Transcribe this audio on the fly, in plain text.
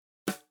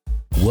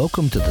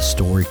Welcome to the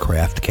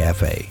Storycraft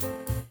Café.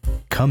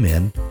 Come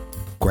in,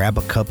 grab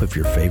a cup of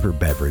your favorite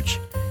beverage,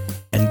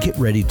 and get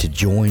ready to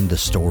join the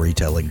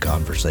storytelling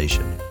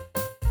conversation.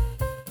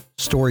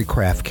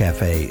 Storycraft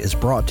Café is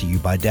brought to you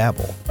by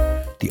Dabble,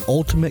 the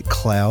ultimate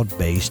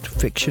cloud-based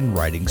fiction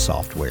writing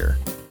software.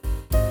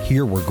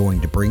 Here we're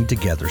going to bring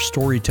together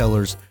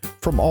storytellers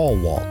from all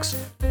walks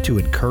to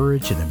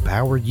encourage and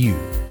empower you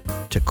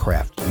to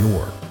craft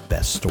your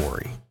best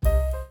story.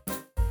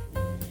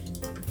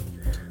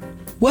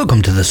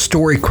 Welcome to the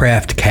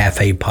Storycraft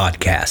Café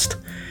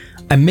podcast.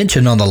 I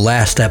mentioned on the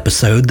last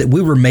episode that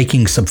we were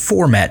making some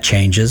format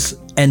changes,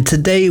 and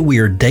today we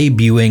are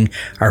debuting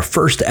our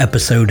first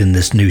episode in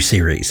this new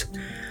series.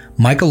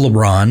 Michael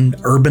Ronn,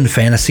 urban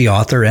fantasy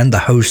author and the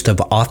host of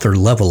Author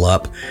Level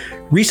Up,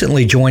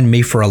 recently joined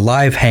me for a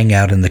live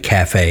hangout in the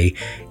cafe,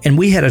 and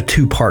we had a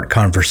two-part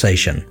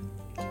conversation.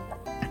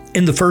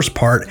 In the first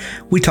part,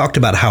 we talked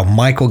about how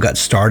Michael got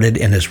started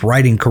in his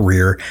writing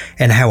career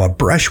and how a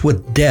brush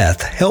with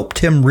death helped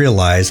him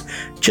realize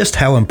just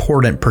how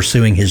important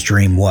pursuing his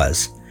dream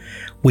was.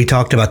 We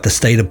talked about the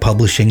state of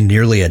publishing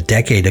nearly a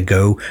decade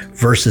ago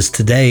versus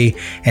today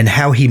and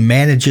how he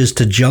manages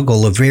to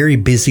juggle a very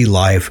busy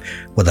life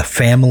with a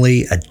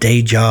family, a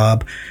day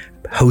job,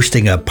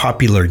 hosting a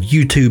popular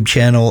YouTube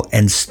channel,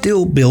 and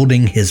still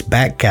building his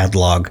back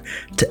catalog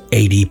to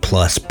 80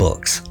 plus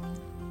books.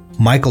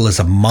 Michael is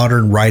a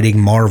modern writing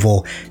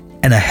marvel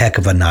and a heck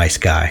of a nice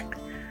guy.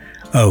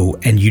 Oh,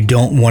 and you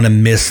don't want to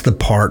miss the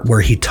part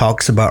where he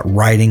talks about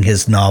writing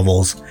his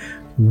novels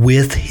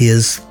with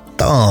his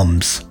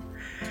thumbs.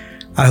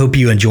 I hope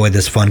you enjoy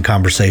this fun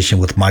conversation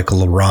with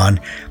Michael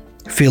Ronn.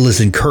 Feel as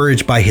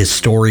encouraged by his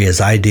story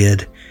as I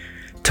did.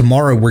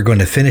 Tomorrow we're going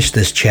to finish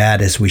this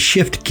chat as we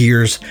shift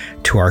gears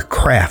to our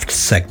craft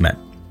segment.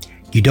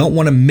 You don't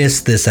want to miss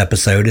this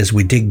episode as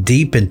we dig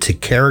deep into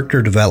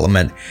character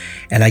development,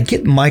 and I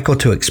get Michael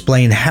to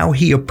explain how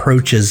he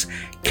approaches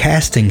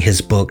casting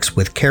his books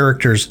with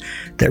characters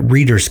that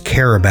readers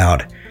care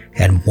about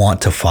and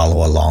want to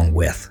follow along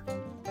with.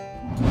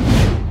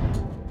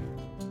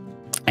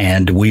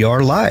 And we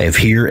are live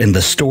here in the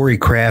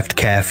Storycraft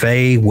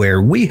Cafe,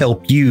 where we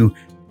help you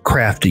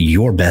craft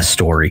your best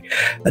story.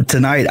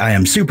 Tonight, I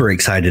am super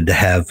excited to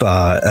have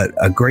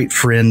a great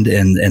friend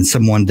and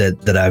someone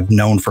that I've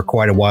known for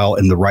quite a while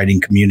in the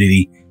writing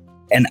community.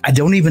 And I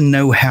don't even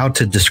know how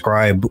to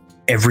describe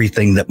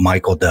everything that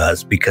Michael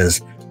does,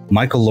 because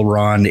Michael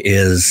Ronn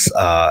is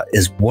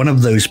one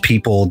of those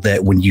people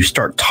that when you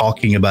start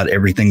talking about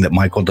everything that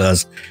Michael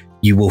does,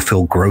 you will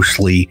feel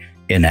grossly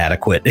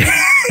inadequate.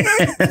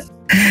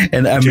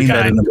 And I mean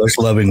that in the most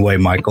loving way,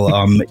 Michael.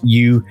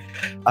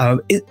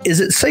 Is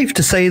it safe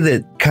to say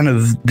that kind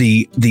of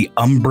the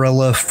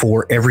umbrella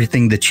for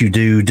everything that you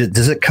do,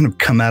 does it kind of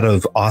come out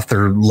of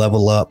Author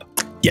Level Up?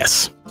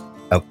 Yes.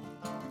 Oh.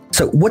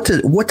 So what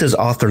does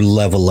Author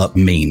Level Up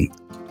mean?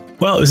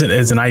 Well, it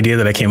was an idea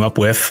that I came up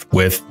with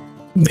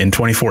in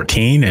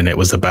 2014, and it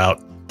was about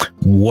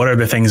what are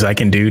the things I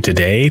can do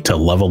today to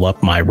level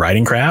up my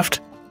writing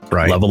craft,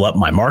 right? Level up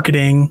my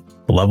marketing,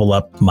 level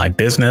up my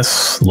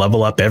business,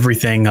 level up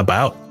everything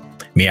about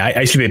me. I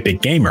used to be a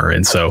big gamer.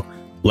 And so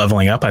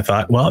leveling up, I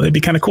thought, well, it'd be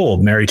kind of cool.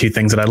 Marry two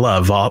things that I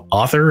love,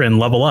 author and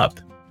level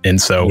up.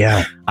 And so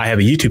I have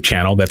a YouTube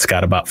channel that's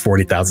got about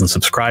 40,000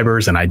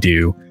 subscribers. And I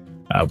do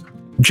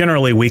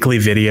generally weekly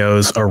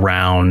videos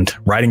around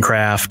writing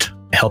craft,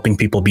 helping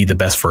people be the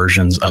best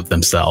versions of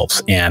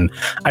themselves. And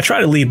I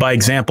try to lead by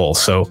example.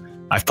 So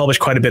I've published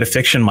quite a bit of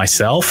fiction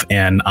myself,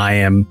 and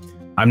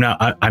I'm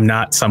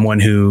not someone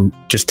who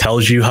just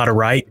tells you how to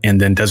write and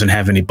then doesn't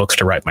have any books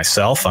to write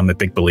myself. I'm a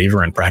big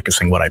believer in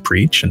practicing what I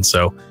preach. And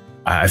so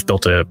I've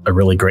built a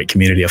really great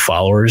community of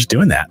followers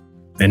doing that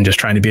and just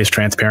trying to be as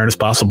transparent as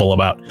possible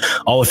about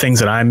all the things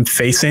that I'm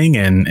facing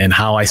and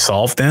how I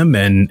solve them.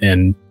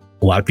 And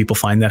a lot of people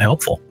find that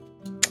helpful.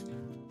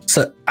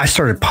 So I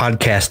started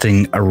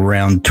podcasting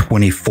around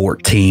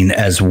 2014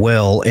 as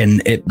well.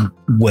 And it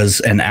was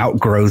an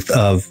outgrowth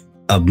of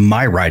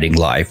my writing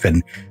life.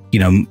 And you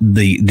know,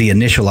 the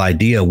initial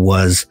idea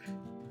was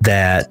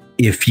that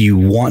if you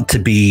want to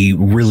be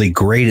really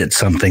great at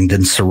something,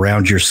 then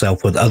surround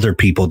yourself with other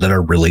people that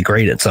are really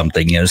great at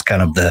something. You know, it's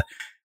kind of the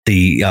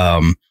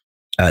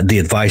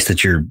advice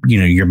that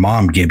your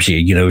mom gives you.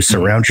 You know,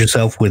 surround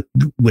yourself with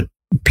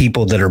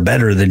people that are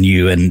better than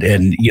you, and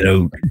you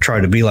know,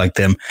 try to be like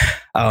them.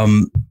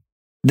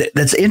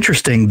 That's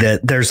interesting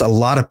that there's a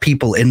lot of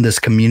people in this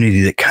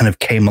community that kind of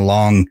came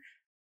along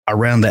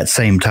around that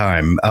same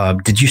time.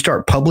 Did you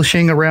start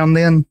publishing around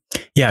then?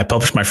 Yeah, I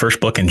published my first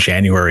book in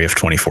January of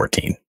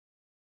 2014.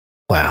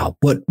 Wow.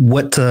 What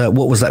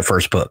was that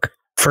first book?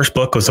 First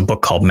book was a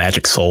book called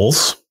Magic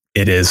Souls.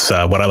 It is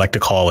what I like to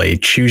call a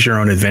choose your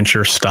own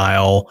adventure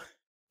style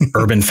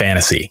urban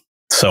fantasy.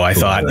 So I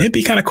thought it'd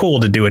be kind of cool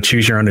to do a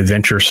choose your own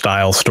adventure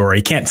style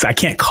story. I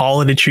can't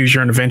call it a choose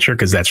your own adventure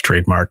because that's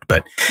trademarked,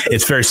 but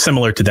it's very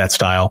similar to that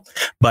style.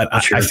 But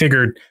sure. I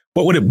figured,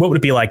 what would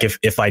it be like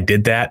if I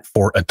did that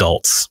for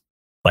adults?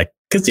 Like,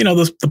 because you know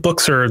the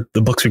books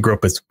we grew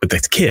up with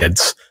as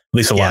kids. At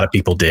least a lot of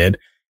people did.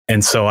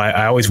 And so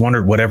I always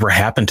wondered whatever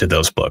happened to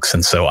those books.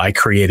 And so I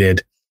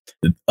created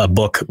a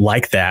book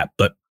like that,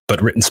 but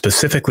written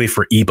specifically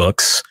for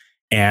ebooks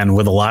and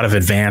with a lot of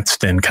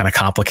advanced and kind of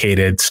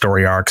complicated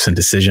story arcs and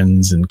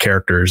decisions and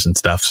characters and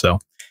stuff. So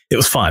it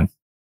was fun.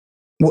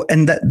 Well,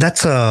 and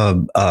that's a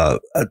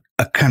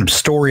kind of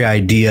story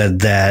idea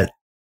that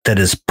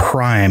is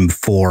prime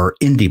for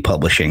indie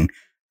publishing.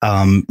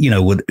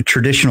 With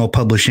traditional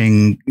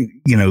publishing,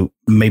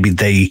 maybe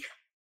they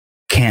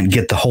can't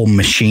get the whole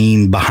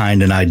machine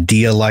behind an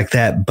idea like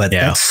that, but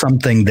that's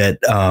something that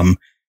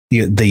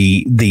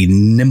the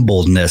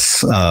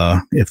nimbleness,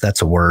 if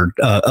that's a word,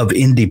 of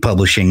indie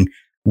publishing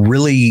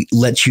really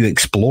lets you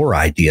explore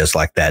ideas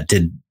like that.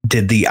 Did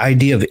the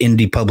idea of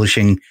indie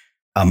publishing,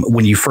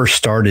 when you first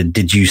started,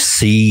 did you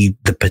see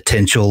the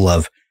potential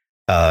of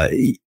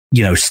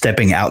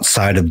stepping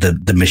outside of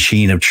the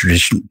machine of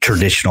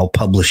traditional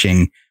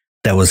publishing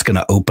that was going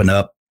to open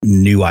up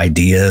new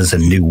ideas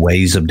and new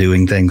ways of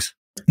doing things?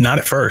 Not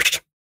at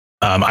first.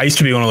 I used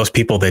to be one of those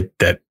people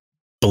that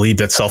believed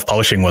that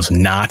self-publishing was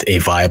not a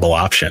viable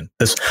option.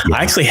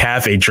 I actually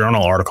have a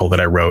journal article that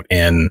I wrote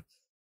in,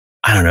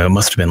 I don't know, it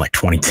must have been like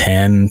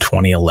 2010,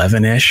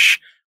 2011-ish,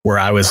 where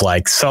I was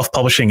like,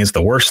 self-publishing is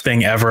the worst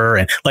thing ever.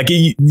 And like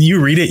you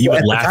read it, you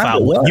would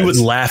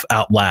laugh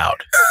out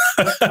loud.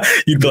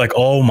 You'd be like,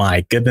 oh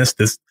my goodness,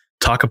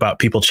 talk about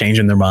people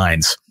changing their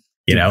minds,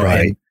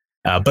 Right.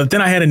 But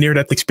then I had a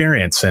near-death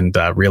experience and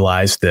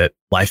realized that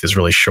life is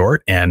really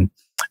short and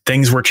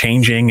things were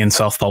changing in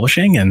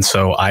self-publishing. And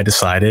so I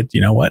decided, you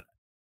know what,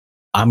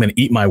 I'm going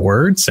to eat my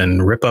words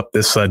and rip up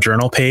this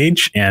journal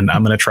page, and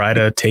I'm going to try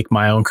to take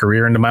my own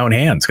career into my own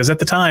hands. Because at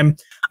the time,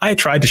 I had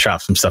tried to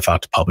shop some stuff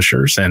out to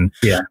publishers, and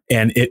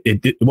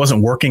it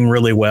wasn't working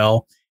really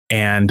well.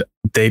 And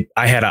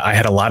I had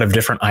a lot of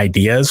different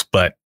ideas,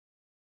 but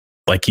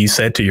like you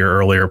said to your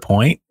earlier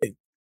point,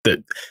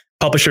 the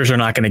publishers are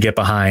not going to get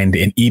behind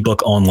an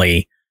ebook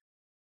only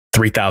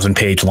 3,000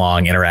 page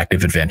long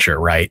interactive adventure,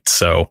 right?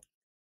 So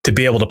to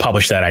be able to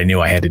publish that, I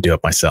knew I had to do it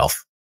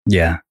myself.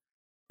 Yeah.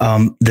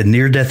 The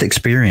near-death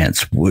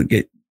experience,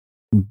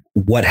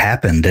 what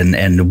happened,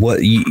 and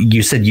what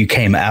you said you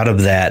came out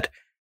of that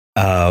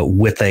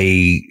with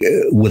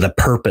a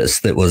purpose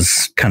that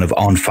was kind of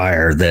on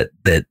fire,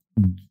 that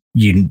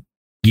you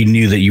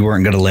knew that you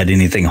weren't going to let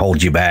anything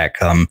hold you back.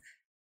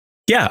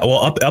 Yeah,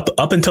 well,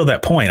 up until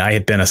that point, I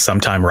had been a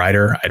sometime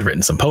writer. I'd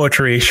written some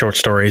poetry, short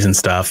stories and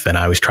stuff, and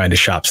I was trying to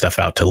shop stuff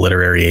out to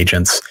literary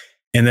agents.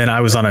 And then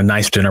I was on a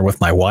nice dinner with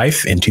my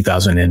wife in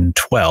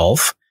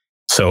 2012.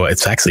 So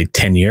it's actually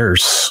 10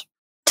 years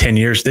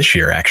this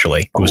year,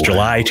 actually. It was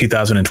July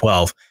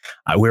 2012.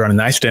 We were on a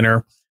nice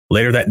dinner.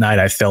 Later that night,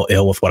 I fell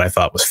ill with what I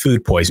thought was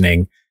food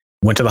poisoning,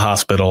 went to the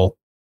hospital,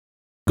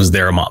 was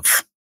there a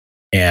month,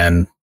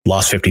 and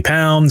lost 50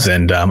 pounds.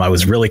 And I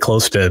was really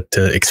close to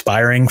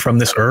expiring from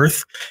this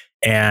earth.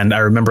 And I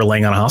remember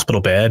laying on a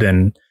hospital bed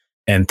and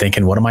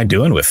thinking, what am I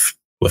doing with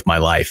my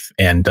life?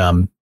 And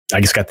I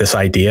just got this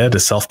idea to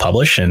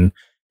self-publish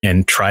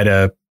and try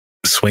to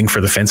swing for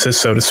the fences,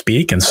 so to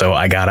speak. And so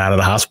I got out of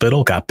the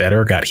hospital, got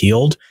better, got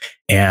healed,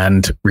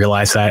 and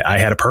realized I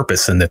had a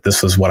purpose and that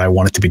this was what I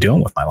wanted to be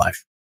doing with my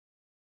life.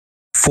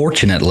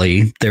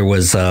 Fortunately, there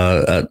was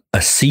a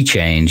sea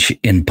change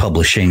in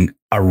publishing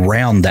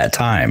around that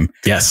time.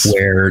 Yes,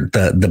 where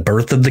the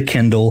birth of the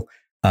Kindle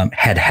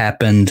had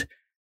happened,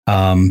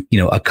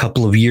 a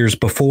couple of years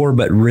before,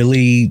 but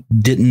really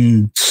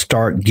didn't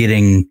start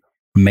getting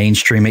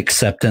mainstream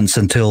acceptance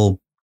until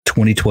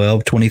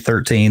 2012,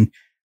 2013,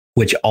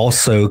 which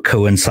also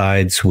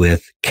coincides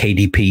with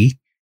KDP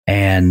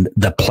and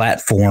the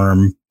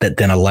platform that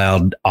then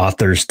allowed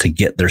authors to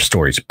get their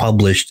stories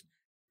published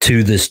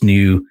to this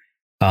new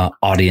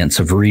audience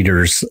of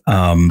readers.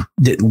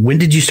 When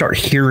did you start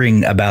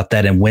hearing about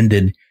that, and when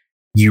did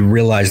you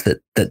realize that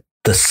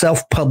the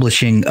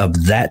self-publishing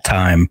of that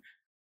time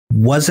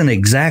wasn't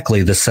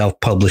exactly the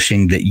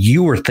self-publishing that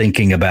you were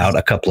thinking about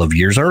a couple of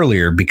years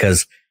earlier?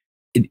 Because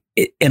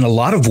in a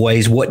lot of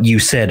ways, what you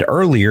said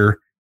earlier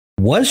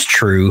was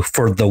true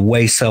for the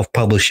way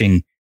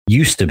self-publishing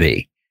used to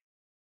be.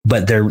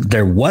 But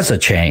there was a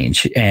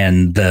change,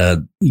 and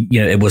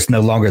it was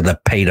no longer the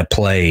pay to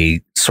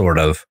play sort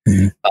of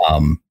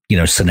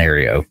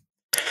scenario.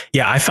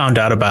 Yeah, I found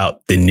out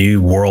about the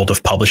new world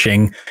of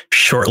publishing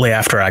shortly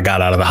after I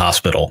got out of the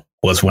hospital.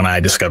 Was when I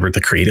discovered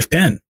The Creative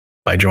Pen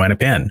by Joanna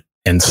Penn.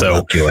 And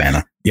so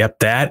Joanna. Yep,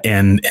 that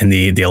and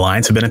the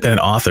Alliance of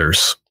Independent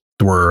Authors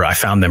I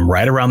found them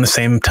right around the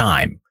same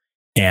time.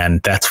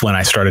 And that's when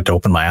I started to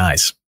open my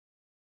eyes.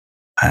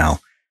 Wow.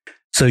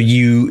 So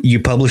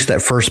you published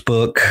that first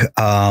book.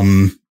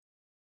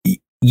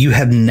 You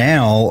have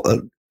now,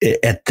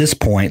 at this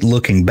point,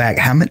 looking back,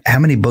 how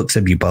many books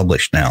have you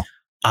published now?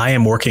 I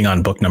am working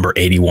on book number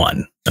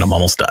 81, and I'm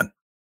almost done.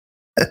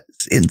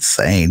 That's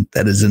insane.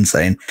 That is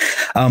insane.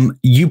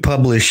 You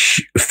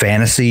publish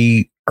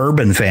fantasy,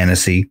 urban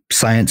fantasy,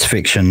 science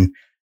fiction.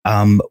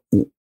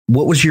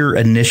 What was your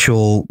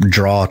initial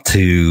draw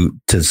to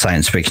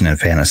science fiction and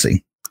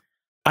fantasy?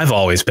 I've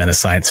always been a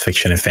science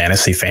fiction and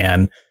fantasy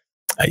fan.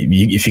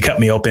 If you cut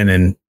me open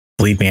and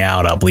bleed me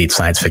out, I'll bleed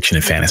science fiction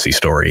and fantasy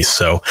stories.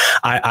 So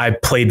I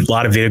played a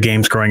lot of video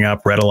games growing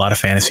up, read a lot of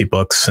fantasy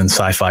books and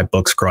sci-fi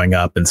books growing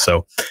up. And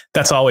so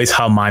that's always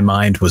how my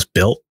mind was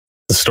built.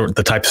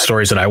 The type of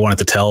stories that I wanted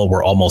to tell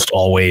were almost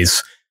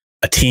always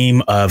a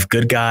team of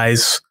good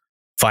guys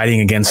fighting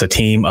against a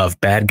team of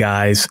bad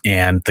guys,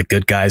 and the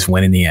good guys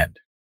win in the end.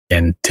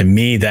 And to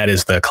me, that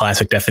is the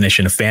classic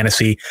definition of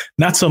fantasy,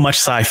 not so much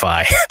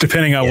sci-fi,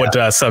 depending on what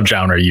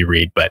subgenre you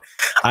read. But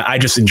I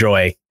just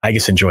enjoyed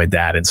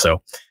that. And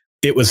so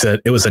it was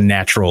a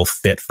natural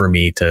fit for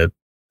me to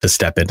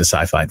step into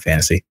sci-fi and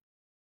fantasy.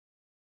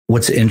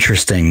 What's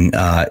interesting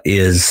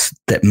is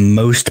that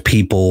most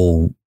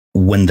people,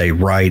 when they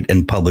write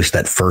and publish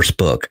that first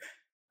book,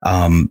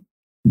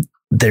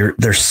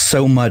 there's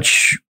so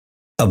much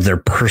of their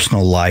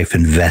personal life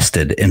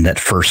invested in that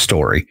first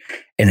story.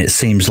 And it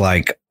seems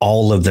like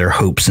all of their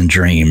hopes and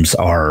dreams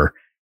are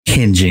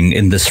hinging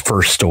in this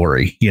first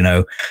story,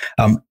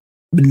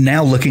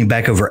 now looking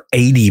back over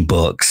 80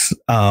 books,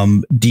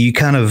 do you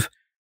kind of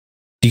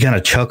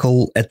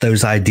chuckle at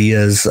those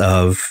ideas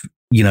of,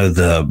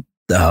 the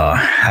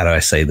how do I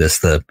say this?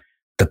 The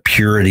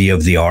purity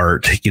of the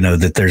art,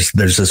 that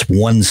there's this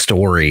one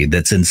story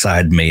that's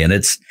inside me, and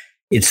it's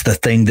the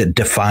thing that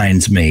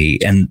defines me.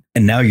 And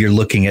now you're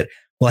looking at,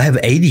 well, I have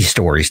 80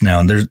 stories now,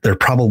 and there are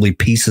probably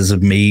pieces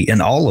of me in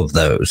all of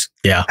those.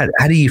 Yeah.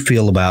 How do you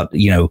feel about,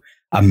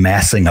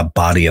 amassing a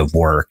body of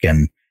work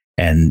and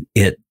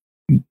it,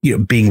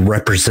 being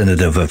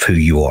representative of who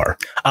you are?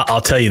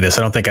 I'll tell you this.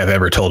 I don't think I've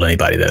ever told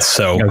anybody this.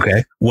 So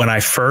when I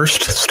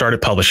first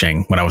started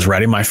publishing, when I was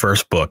writing my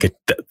first book,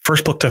 the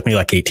first book took me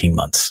like 18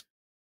 months.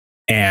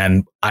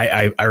 And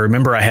I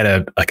remember I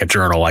had a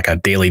journal, like a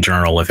daily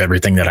journal of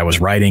everything that I was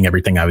writing,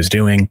 everything I was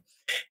doing.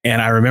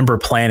 And I remember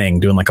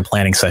doing like a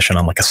planning session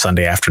on like a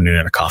Sunday afternoon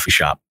at a coffee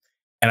shop.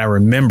 And I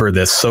remember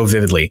this so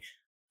vividly.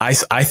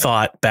 I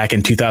thought back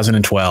in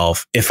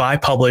 2012, if I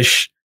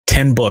publish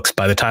 10 books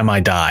by the time I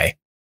die,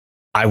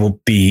 I will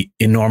be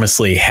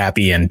enormously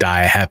happy and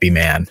die a happy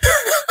man.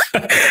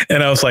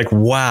 And I was like,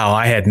 wow,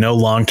 I had no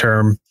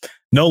long-term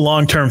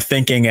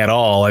thinking at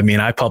all. I mean,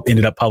 I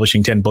ended up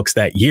publishing 10 books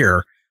that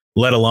year,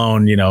 let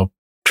alone,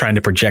 trying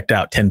to project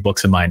out 10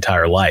 books in my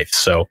entire life.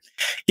 So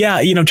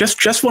yeah,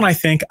 just when I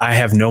think I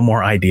have no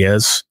more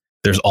ideas,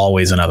 there's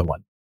always another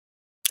one.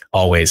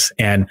 Always.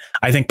 And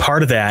I think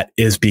part of that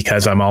is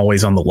because I'm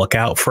always on the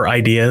lookout for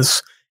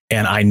ideas.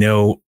 And I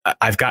know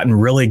I've gotten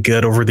really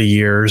good over the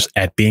years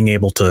at being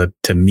able to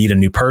meet a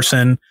new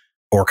person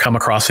or come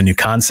across a new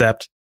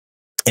concept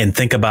and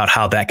think about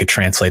how that could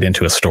translate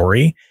into a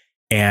story.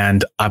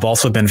 And I've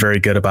also been very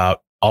good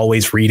about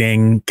always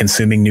reading,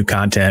 consuming new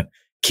content,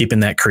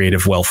 keeping that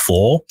creative well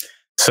full,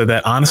 so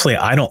that honestly,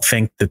 I don't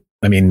think that,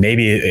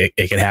 maybe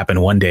it could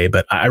happen one day,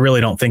 but I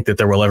really don't think that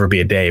there will ever be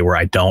a day where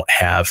I don't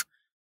have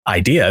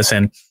ideas.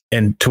 And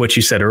to what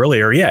you said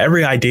earlier, yeah,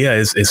 every idea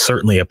is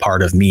certainly a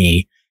part of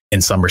me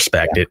in some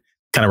respect. Yeah. It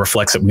kind of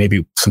reflects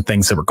maybe some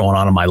things that were going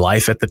on in my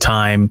life at the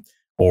time,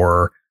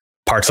 or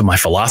parts of my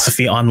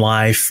philosophy on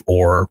life,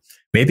 or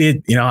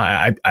maybe,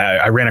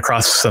 I ran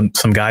across some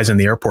guys in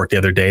the airport the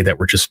other day that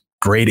were just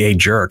grade A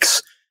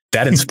jerks.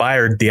 That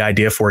inspired the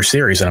idea for a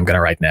series that I'm going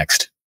to write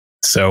next.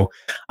 So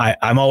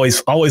I'm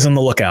always on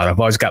the lookout. I've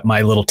always got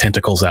my little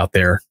tentacles out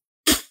there,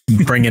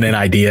 bringing in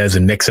ideas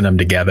and mixing them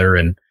together,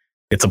 and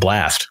it's a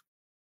blast.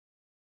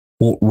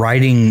 Well,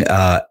 writing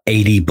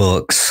 80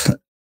 books,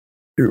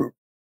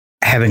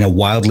 having a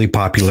wildly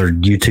popular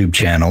YouTube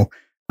channel.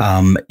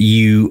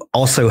 You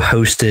also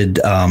hosted,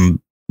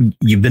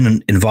 you've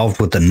been involved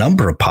with a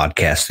number of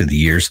podcasts through the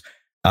years.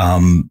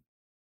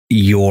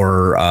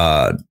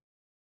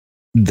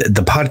 The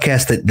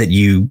podcast that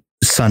you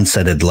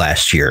sunsetted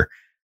last year,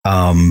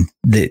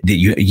 that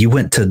you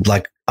went to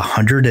like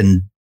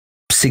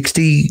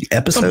 160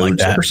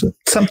 episodes or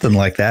something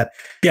like that.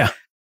 Yeah.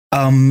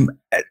 And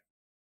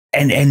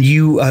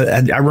you,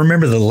 I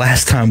remember the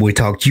last time we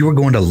talked, you were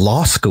going to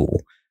law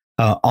school,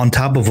 on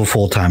top of a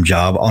full-time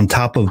job, on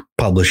top of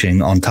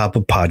publishing, on top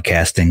of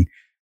podcasting.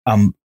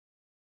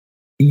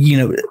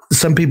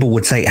 Some people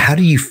would say, how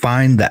do you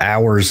find the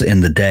hours in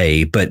the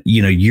day? But,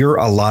 you're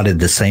allotted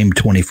the same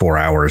 24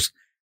 hours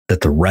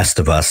that the rest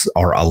of us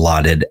are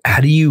allotted.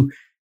 How do you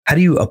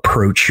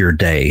approach your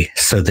day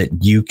so that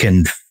you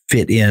can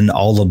fit in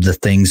all of the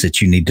things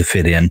that you need to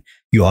fit in?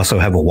 You also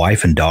have a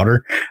wife and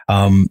daughter,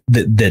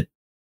 that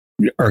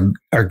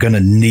are going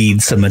to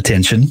need some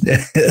attention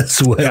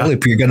as well,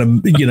 if you're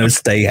going to,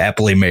 stay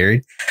happily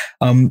married.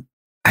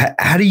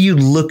 How do you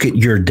look at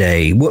your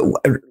day?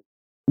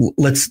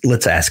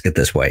 Let's ask it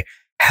this way.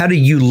 How do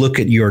you look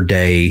at your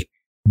day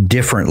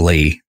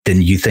differently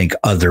than you think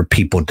other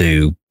people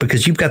do?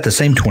 Because you've got the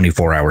same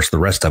 24 hours the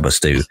rest of us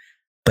do,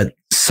 but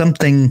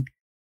something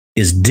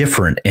is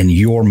different in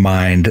your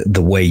mind,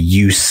 the way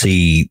you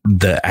see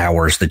the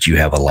hours that you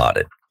have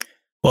allotted.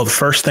 Well, the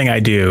first thing I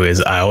do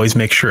is I always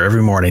make sure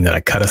every morning that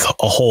I cut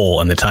a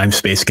hole in the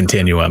time-space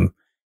continuum.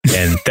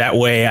 And that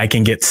way I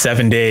can get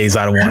 7 days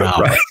out of 1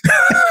 hour.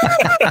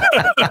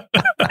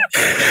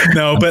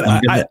 No, but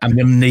I'm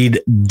going to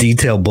need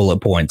detailed bullet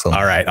points on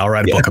all right, I'll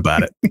write a book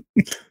about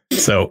it.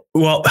 So,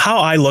 well, how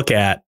I look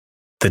at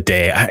the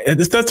day,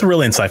 that's a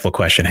really insightful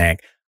question,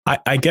 Hank.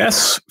 I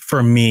guess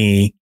for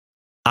me,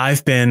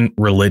 I've been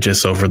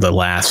religious over the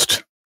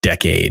last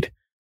decade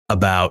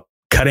about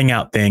cutting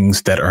out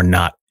things that are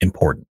not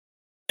important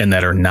and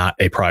that are not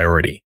a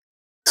priority.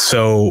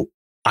 So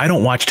I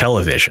don't watch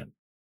television.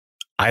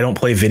 I don't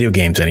play video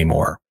games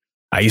anymore.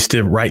 I used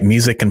to write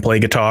music and play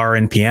guitar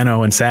and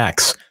piano and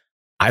sax.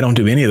 I don't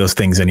do any of those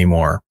things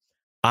anymore.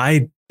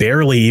 I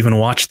barely even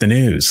watch the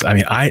news. I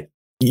mean,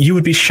 you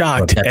would be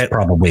shocked. That's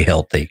probably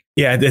healthy.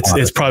 Yeah,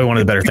 it's probably one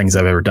of the better things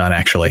I've ever done,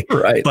 actually.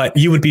 Right. But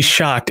you would be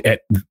shocked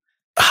at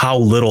how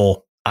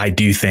little I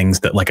do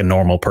things that like a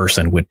normal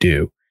person would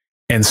do.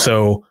 And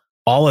so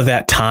all of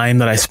that time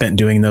that I spent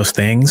doing those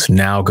things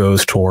now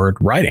goes toward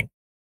writing.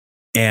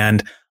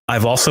 And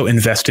I've also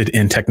invested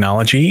in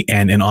technology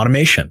and in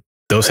automation.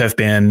 Those have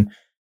been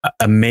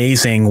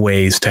amazing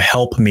ways to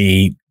help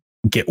me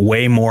get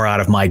way more out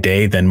of my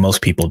day than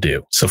most people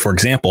do. So for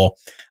example,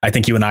 I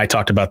think you and I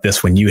talked about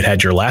this when you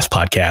had your last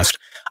podcast.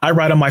 I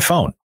write on my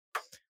phone.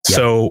 Yep.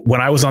 So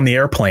when I was on the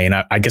airplane,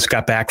 I just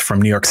got back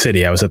from New York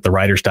City. I was at the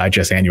Writers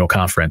Digest annual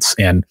conference.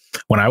 And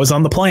when I was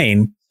on the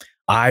plane,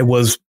 I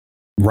was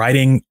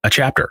writing a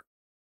chapter,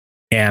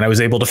 and I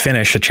was able to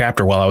finish a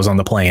chapter while I was on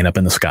the plane up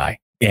in the sky.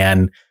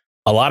 And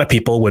a lot of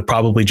people would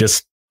probably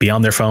just be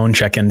on their phone,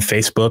 checking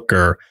Facebook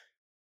or,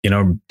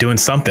 doing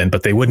something,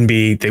 but they wouldn't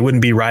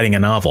be writing a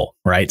novel.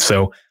 Right.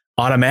 So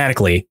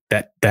automatically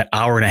that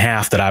hour and a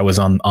half that I was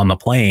on the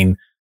plane,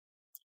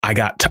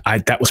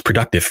 that was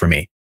productive for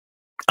me.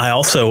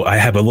 I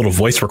have a little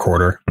voice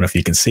recorder. I don't know if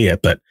you can see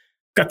it, but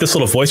got this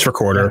little voice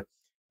recorder,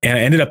 and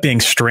I ended up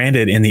being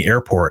stranded in the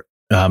airport.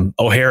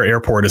 O'Hare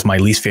Airport is my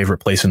least favorite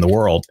place in the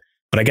world,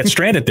 but I get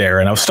stranded there,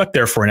 and I was stuck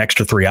there for an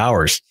extra 3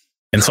 hours.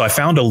 And so I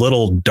found a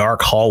little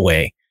dark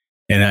hallway,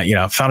 and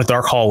I found a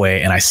dark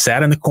hallway, and I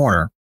sat in the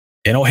corner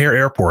in O'Hare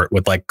Airport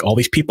with like all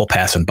these people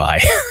passing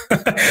by,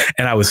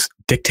 and I was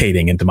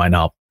dictating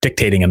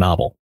a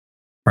novel.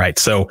 Right.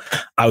 So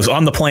I was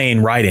on the plane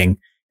writing,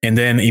 and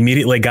then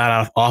immediately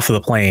got off of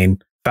the plane,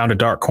 found a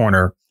dark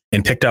corner,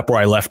 and picked up where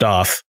I left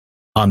off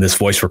on this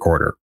voice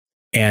recorder.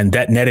 And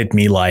that netted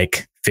me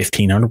like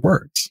 1,500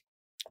 words.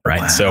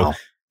 Right. Wow. So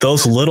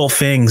those little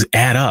things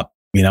add up,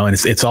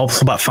 and it's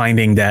also about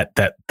finding that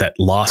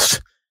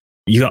lost,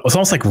 it's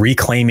almost like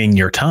reclaiming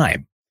your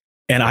time.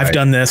 And I've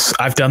done this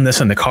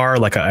in the car.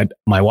 Like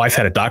my wife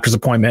had a doctor's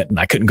appointment and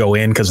I couldn't go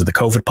in because of the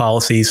COVID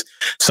policies.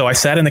 So I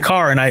sat in the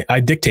car and I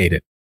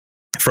dictated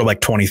for like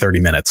 20, 30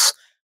 minutes.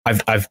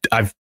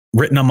 I've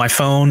written on my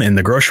phone in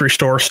the grocery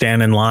store,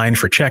 stand in line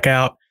for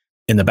checkout,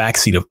 in the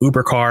backseat of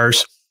Uber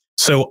cars.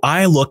 So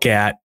I look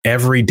at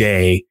every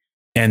day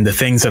and the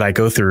things that I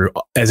go through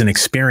as an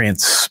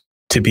experience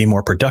to be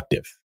more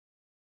productive.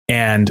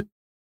 And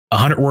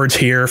 100 words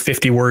here,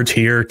 50 words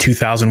here,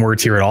 2,000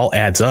 words here, it all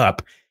adds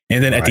up.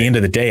 And then at the end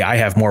of the day, I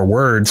have more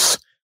words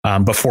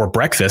before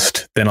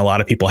breakfast than a lot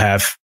of people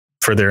have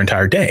for their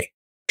entire day.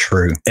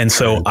 True. And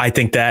so I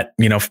think that,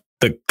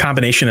 the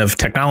combination of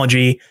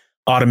technology,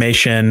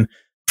 automation,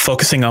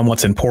 focusing on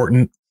what's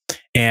important,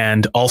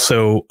 and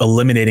also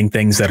eliminating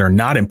things that are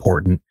not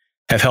important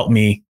have helped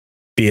me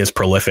be as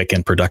prolific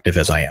and productive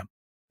as I am.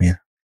 Yeah.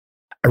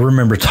 I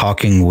remember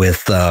talking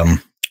with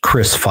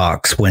Chris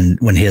Fox when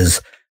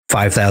his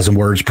 5,000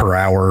 words per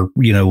hour,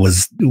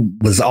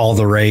 was all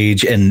the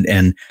rage.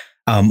 And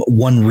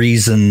one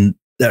reason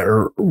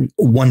or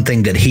one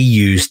thing that he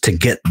used to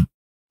get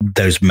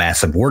those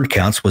massive word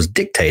counts was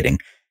dictating.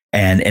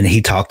 And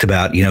he talked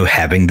about,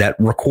 having that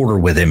recorder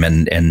with him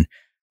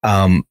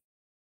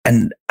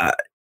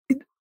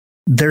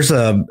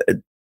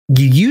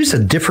you use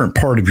a different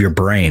part of your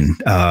brain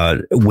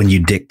when you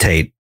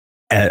dictate,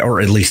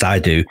 or at least I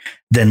do,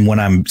 than when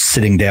I'm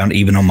sitting down,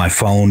 even on my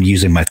phone,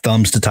 using my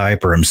thumbs to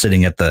type, or I'm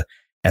sitting at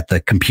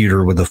the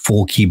computer with a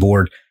full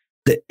keyboard.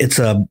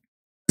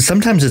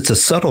 Sometimes it's a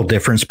subtle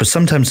difference, but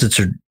sometimes it's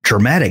a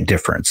dramatic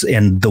difference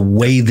in the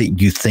way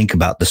that you think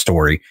about the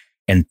story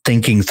and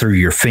thinking through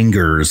your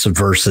fingers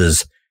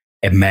versus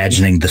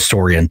imagining the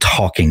story and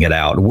talking it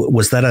out.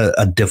 Was that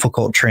a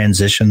difficult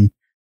transition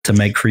to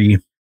make for you?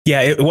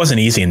 Yeah, it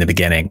wasn't easy in the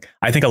beginning.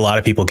 I think a lot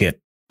of people get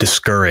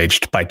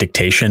discouraged by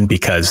dictation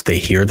because they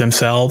hear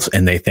themselves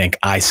and they think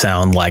I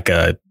sound like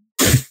a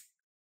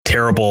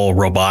terrible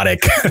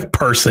robotic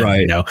person,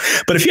 right.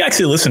 But if you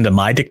actually listen to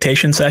my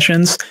dictation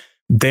sessions,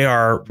 they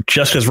are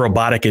just as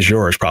robotic as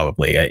yours,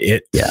 probably. I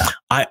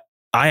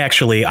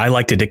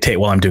like to dictate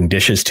while I'm doing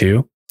dishes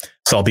too.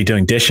 So I'll be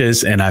doing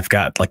dishes and I've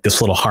got like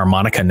this little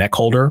harmonica neck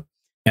holder,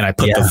 and I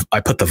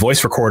put the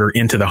voice recorder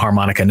into the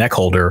harmonica neck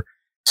holder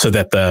so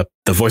that the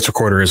voice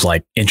recorder is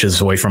like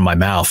inches away from my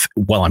mouth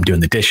while I'm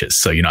doing the dishes.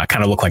 So, I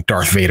kind of look like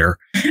Darth Vader,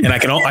 and I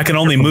can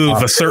only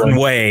move a certain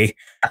way.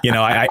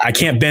 I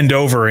can't bend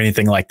over or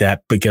anything like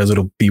that because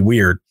it'll be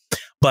weird.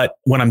 But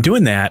when I'm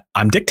doing that,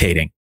 I'm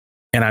dictating,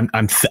 and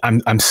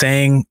I'm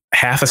saying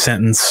half a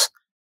sentence,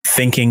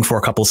 thinking for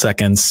a couple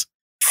seconds,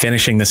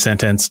 finishing the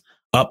sentence.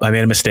 I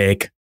made a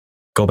mistake.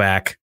 Go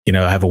back,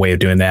 I have a way of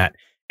doing that.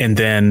 And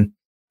then,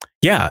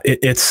 yeah,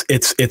 it's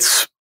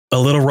a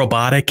little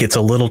robotic. It's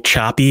a little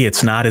choppy.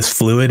 It's not as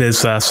fluid as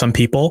some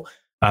people.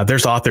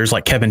 There's authors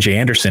like Kevin J.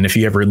 Anderson. If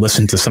you ever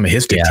listen to some of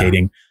his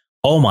dictating,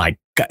 oh my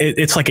God,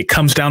 it's like it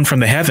comes down from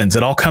the heavens.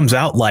 It all comes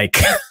out like,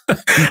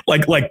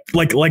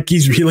 like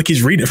he's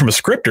reading it from a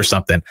script or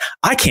something.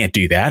 I can't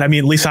do that. I mean,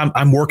 at least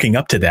I'm working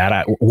up to that.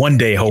 I one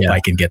day hope I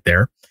can get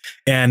there.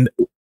 And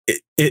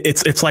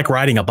it's like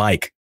riding a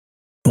bike.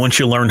 Once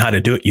you learn how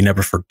to do it, you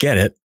never forget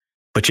it,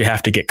 but you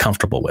have to get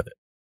comfortable with it.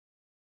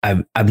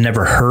 I've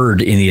never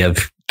heard any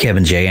of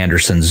Kevin J.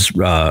 Anderson's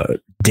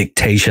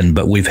dictation,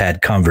 but we've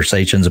had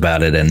conversations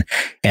about it.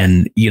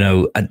 And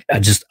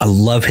I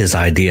love his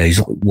idea. He's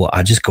like, well,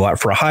 I just go out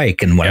for a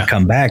hike, and when I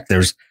come back,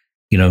 there's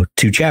 2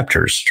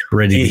 chapters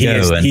ready to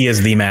go. He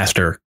is the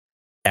master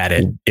at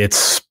it.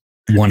 It's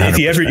 100%.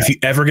 If you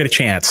ever get a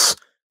chance,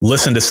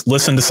 listen to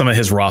some of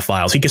his raw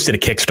files. He just did a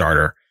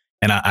Kickstarter,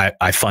 and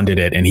I funded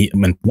it.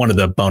 And one of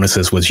the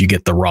bonuses was you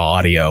get the raw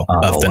audio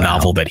of the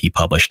novel that he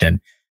published,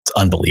 and it's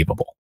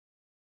unbelievable.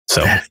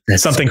 So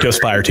that's something to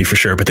aspire to for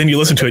sure. But then you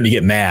listen to it and you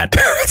get mad.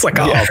 It's like,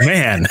 oh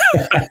man.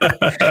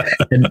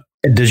 and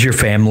does your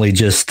family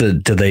just, do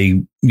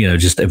they,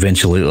 just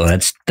eventually,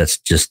 that's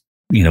just,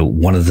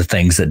 one of the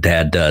things that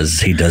Dad does.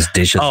 He does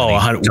dishes. Oh,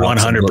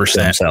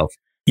 100%.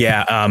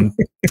 Yeah.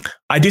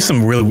 I do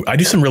some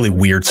really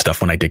weird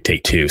stuff when I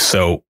dictate too.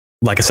 So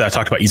like I said, I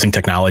talked about using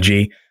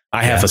technology.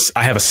 I have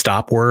a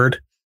stop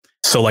word.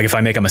 So like if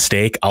I make a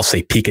mistake, I'll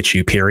say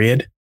Pikachu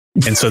period.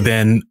 And so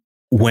then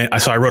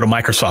I wrote a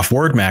Microsoft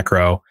Word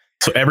macro.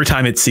 So every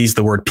time it sees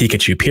the word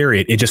Pikachu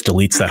period, it just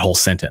deletes that whole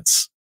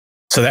sentence.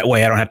 So that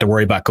way I don't have to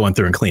worry about going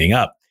through and cleaning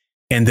up.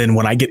 And then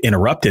when I get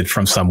interrupted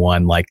from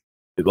someone, like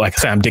I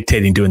said, I'm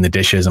dictating, doing the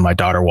dishes, and my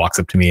daughter walks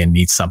up to me and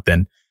needs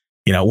something,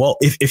 well,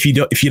 if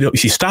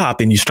you stop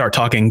and you start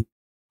talking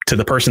to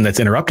the person that's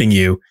interrupting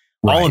you,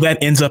 all of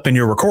that ends up in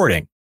your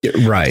recording.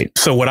 Right.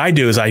 So what I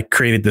do is I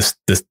created this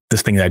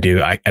thing that I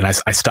do.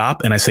 I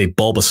stop and I say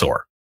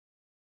Bulbasaur.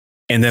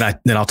 And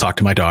then I'll talk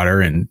to my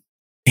daughter and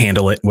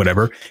handle it,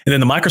 whatever. And then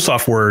the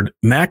Microsoft Word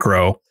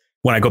macro,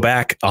 when I go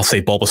back, I'll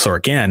say Bulbasaur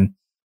again.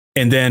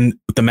 And then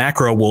the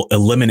macro will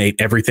eliminate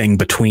everything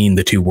between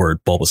the 2 word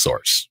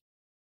Bulbasaurs.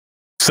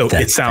 So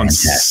it sounds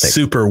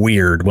super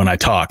weird when I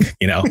talk,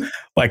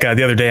 like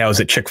the other day I was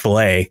at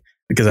Chick-fil-A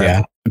because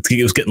I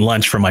was getting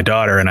lunch for my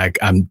daughter, and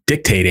I'm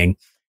dictating,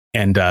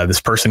 and this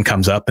person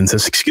comes up and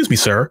says, "Excuse me,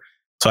 sir."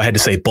 So I had to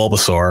say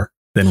Bulbasaur,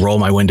 then roll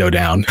my window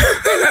down.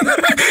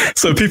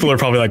 So people are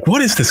probably like,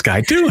 what is this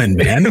guy doing,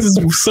 man? This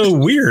is so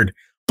weird,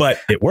 but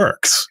it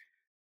works.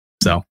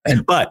 So,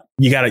 but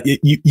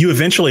you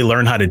eventually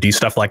learn how to do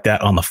stuff like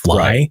that on the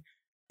fly,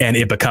 and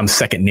it becomes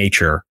second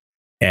nature.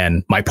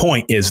 And my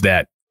point is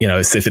that,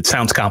 if it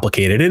sounds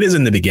complicated, it is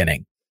in the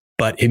beginning,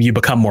 but if you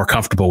become more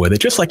comfortable with it,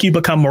 just like you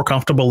become more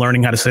comfortable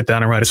learning how to sit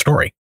down and write a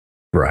story.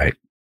 Right.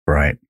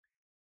 Right.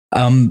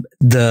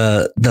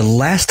 The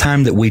last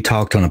time that we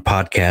talked on a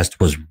podcast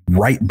was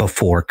right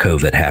before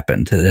COVID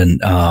happened.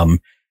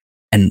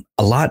 And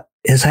a lot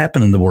has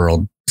happened in the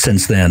world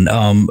since then.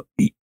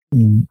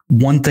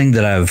 One thing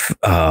that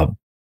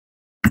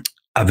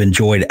I've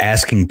enjoyed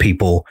asking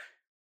people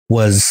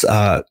was,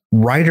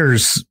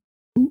 writers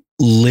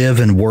live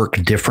and work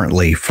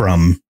differently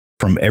from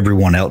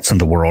everyone else in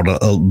the world.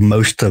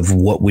 Most of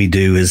what we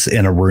do is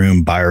in a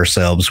room by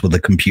ourselves with a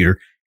computer,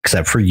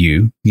 except for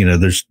you.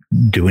 There's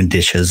doing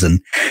dishes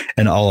and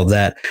all of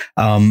that.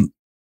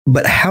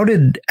 But how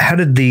did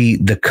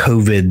the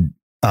COVID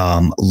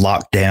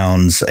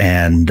lockdowns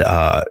and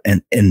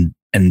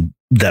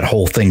that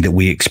whole thing that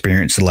we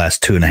experienced the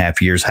last 2.5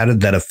 years, how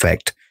did that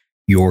affect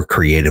your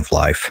creative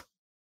life?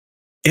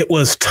 It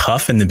was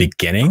tough in the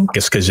beginning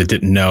just because you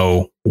didn't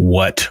know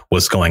what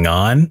was going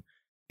on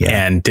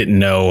and didn't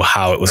know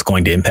how it was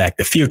going to impact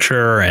the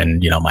future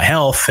and, my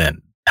health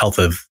and health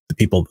of the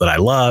people that I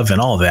love and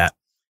all of that.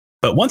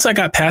 But once I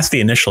got past the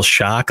initial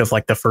shock of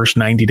like the first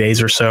 90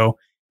 days or so,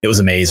 it was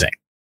amazing.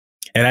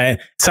 And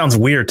it sounds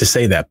weird to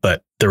say that,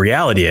 but the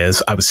reality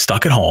is I was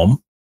stuck at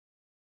home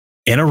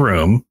in a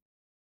room.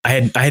 I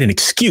had an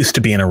excuse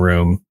to be in a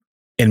room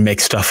and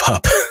make stuff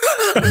up.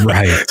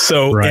 Right.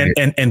 So,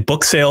 and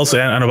book sales, I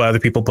don't know about other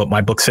people, but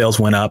my book sales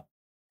went up,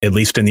 at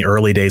least in the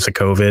early days of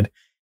COVID.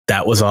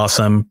 That was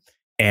awesome.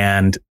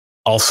 And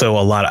also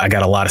I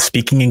got a lot of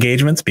speaking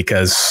engagements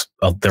because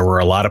there were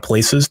a lot of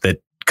places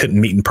that couldn't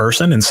meet in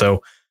person. And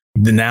so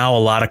now a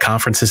lot of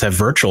conferences have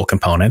virtual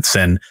components,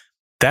 and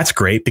that's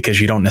great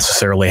because you don't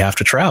necessarily have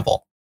to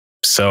travel.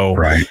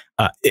 So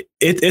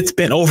it's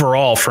been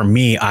overall for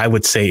me, I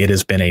would say it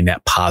has been a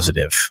net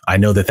positive. I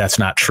know that that's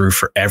not true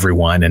for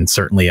everyone, and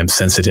certainly I'm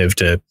sensitive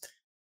to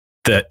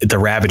the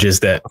ravages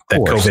that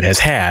COVID has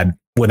had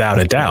without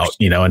a doubt,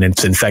 and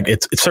it's in fact,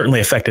 it's certainly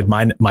affected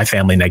my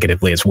family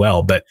negatively as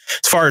well. But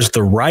as far as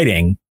the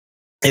writing,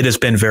 it has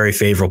been very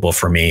favorable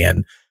for me,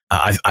 and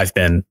I've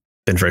been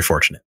very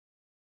fortunate.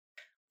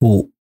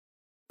 Well,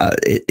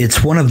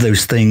 it's one of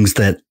those things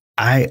that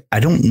I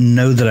don't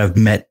know that I've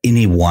met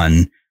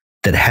anyone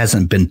that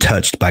hasn't been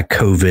touched by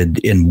COVID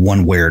in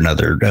one way or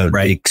another,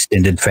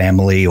 extended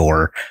family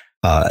or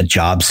a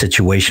job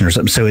situation or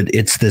something. So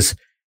it's this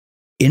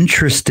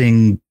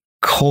interesting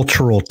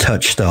cultural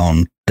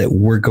touchstone that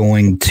we're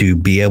going to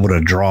be able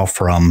to draw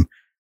from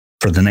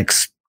for the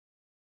next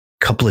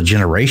couple of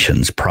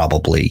generations,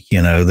 probably.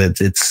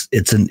 That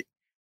it's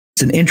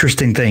an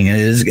interesting thing.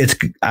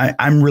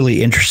 I'm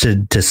really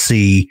interested to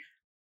see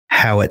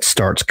how it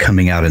starts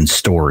coming out in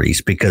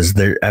stories, because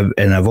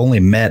I've only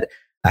met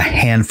a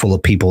handful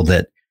of people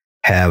that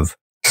have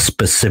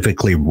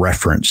specifically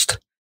referenced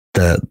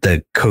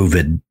the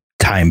COVID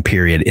time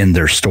period in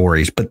their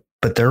stories, but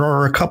there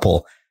are a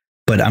couple.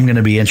 But I'm going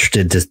to be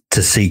interested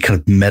to see kind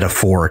of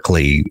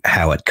metaphorically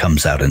how it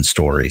comes out in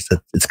stories.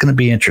 It's going to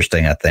be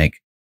interesting, I think.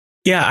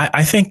 Yeah,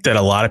 I think that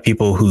a lot of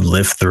people who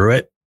live through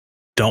it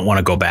don't want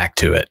to go back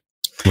to it.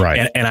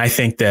 Right. And I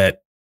think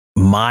that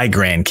my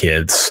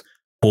grandkids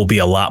will be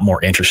a lot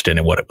more interested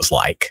in what it was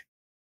like.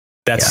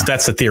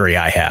 That's the theory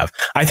I have.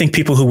 I think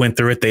people who went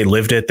through it, they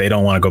lived it. They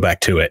don't want to go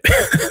back to it.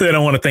 They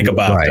don't want to think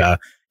about,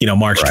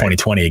 March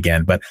 2020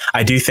 again. But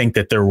I do think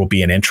that there will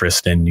be an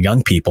interest in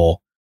young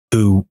people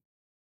who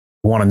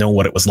want to know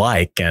what it was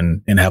like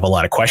and have a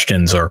lot of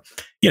questions, or,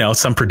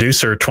 some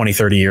producer 20,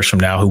 30 years from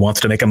now who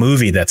wants to make a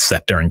movie that's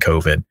set during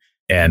COVID.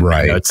 And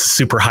it's a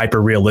super hyper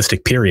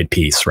realistic period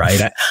piece. Right.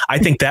 I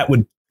think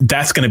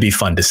that's going to be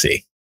fun to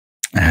see.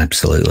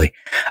 Absolutely.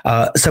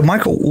 So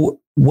Michael,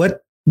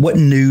 what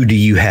new do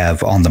you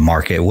have on the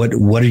market?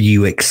 What are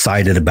you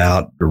excited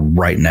about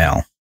right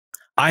now?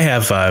 I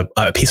have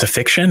a piece of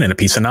fiction and a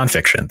piece of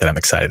nonfiction that I'm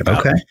excited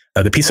about. Okay.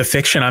 The piece of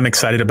fiction I'm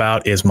excited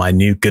about is my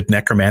new Good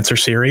Necromancer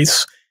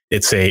series.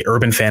 It's a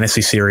urban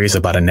fantasy series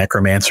about a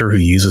necromancer who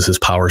uses his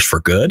powers for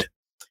good,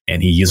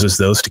 and he uses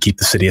those to keep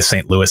the city of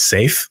St. Louis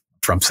safe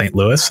from St.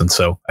 Louis. And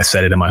so I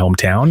set it in my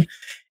hometown,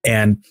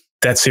 and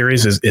that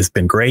series has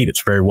been great.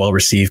 It's very well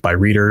received by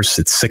readers.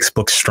 It's 6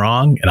 books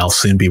strong, and I'll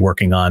soon be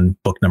working on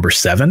book number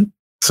 7.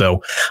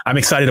 So I'm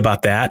excited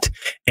about that.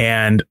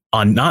 And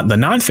on the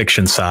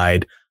nonfiction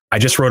side, I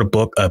just wrote a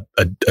book,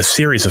 a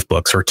series of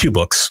books, or 2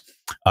 books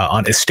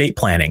on estate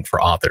planning for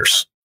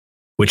authors,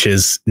 which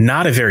is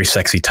not a very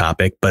sexy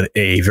topic, but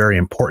a very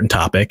important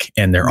topic.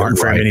 And there aren't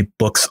very many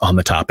books on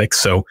the topic.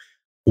 So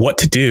what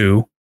to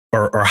do,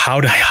 or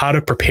how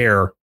to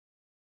prepare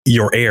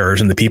your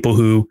heirs and the people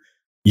who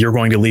you're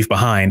going to leave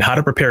behind, how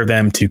to prepare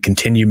them to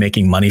continue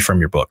making money from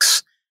your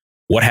books.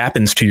 What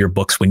happens to your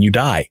books when you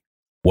die?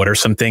 What are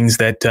some things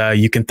that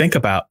you can think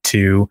about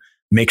to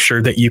make sure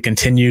that you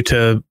continue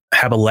to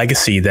have a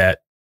legacy that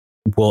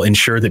will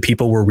ensure that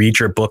people will read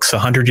your books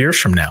 100 years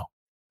from now?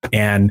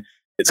 And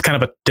it's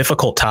kind of a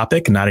difficult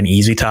topic, not an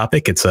easy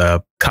topic. It's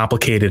a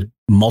complicated,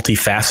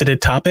 multifaceted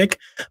topic,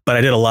 but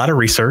I did a lot of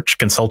research,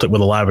 consulted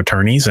with a lot of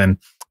attorneys, and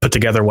put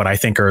together what I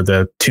think are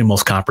the 2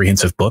 most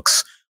comprehensive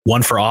books,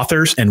 one for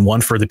authors and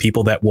one for the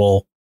people that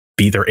will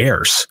be their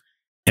heirs.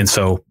 And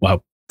so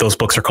those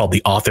books are called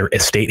the Author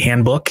Estate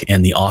Handbook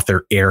and the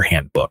Author Heir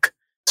Handbook.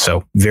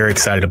 So very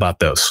excited about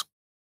those.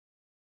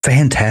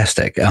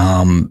 Fantastic.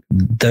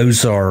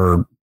 Those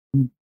are,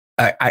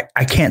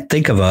 I can't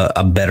think of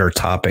a better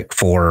topic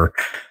for,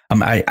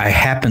 I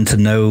happen to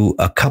know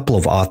a couple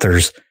of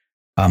authors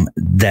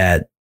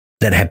that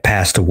had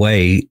passed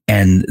away,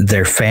 and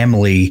their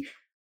family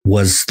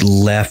was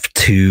left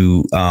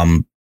to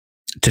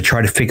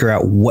try to figure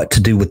out what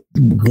to do with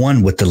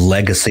the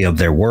legacy of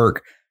their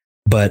work,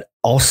 but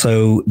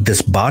also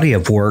this body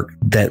of work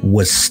that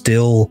was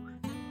still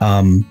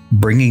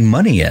bringing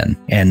money in.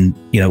 And,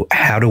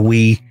 how do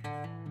we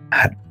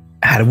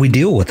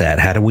deal with that?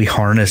 How do we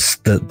harness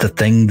the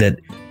thing that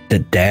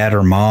dad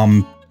or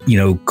mom,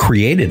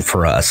 created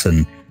for us?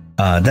 And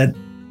that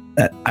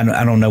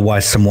I don't know why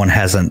someone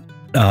hasn't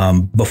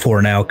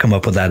before now come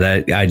up with that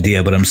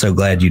idea, but I'm so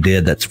glad you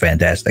did. That's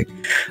fantastic.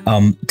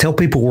 Tell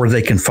people where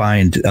they can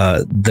find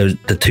the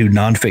 2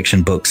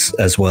 nonfiction books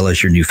as well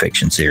as your new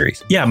fiction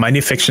series. Yeah, my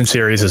new fiction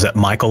series is at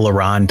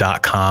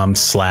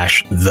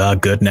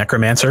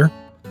michaelleron.com/thegoodnecromancer.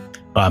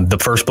 The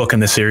first book in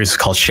the series is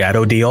called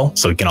Shadow Deal.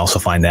 So you can also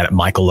find that at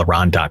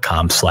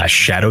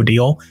michaelleron.com/shadow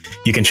deal.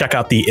 You can check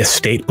out the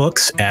estate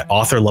books at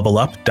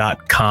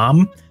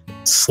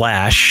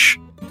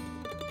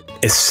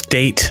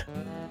authorlevelup.com/estate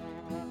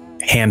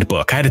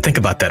handbook. I had to think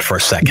about that for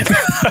a second.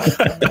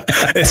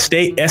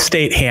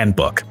 Estate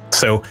handbook.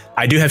 So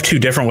I do have 2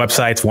 different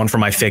websites, one for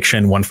my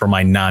fiction, one for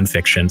my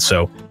nonfiction.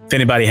 So if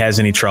anybody has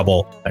any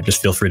trouble,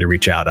 just feel free to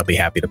reach out. I'll be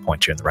happy to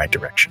point you in the right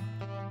direction.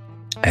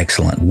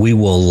 Excellent. We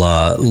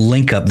will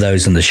link up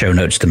those in the show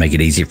notes to make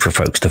it easy for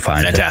folks to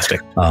find.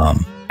 Fantastic.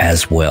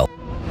 As well.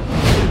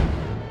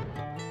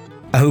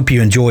 I hope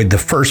you enjoyed the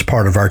first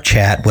part of our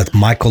chat with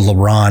Michael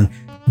Ronn.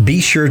 Be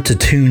sure to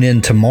tune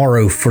in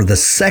tomorrow for the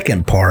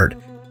second part.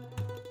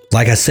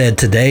 Like I said,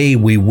 today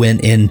we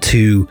went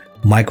into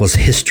Michael's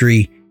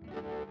history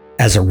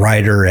as a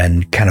writer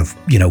and kind of,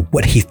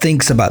 what he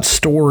thinks about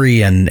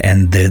story and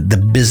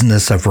the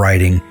business of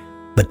writing.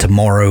 But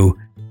tomorrow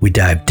we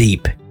dive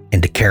deep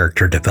into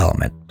character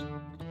development.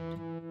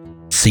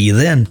 See you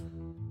then.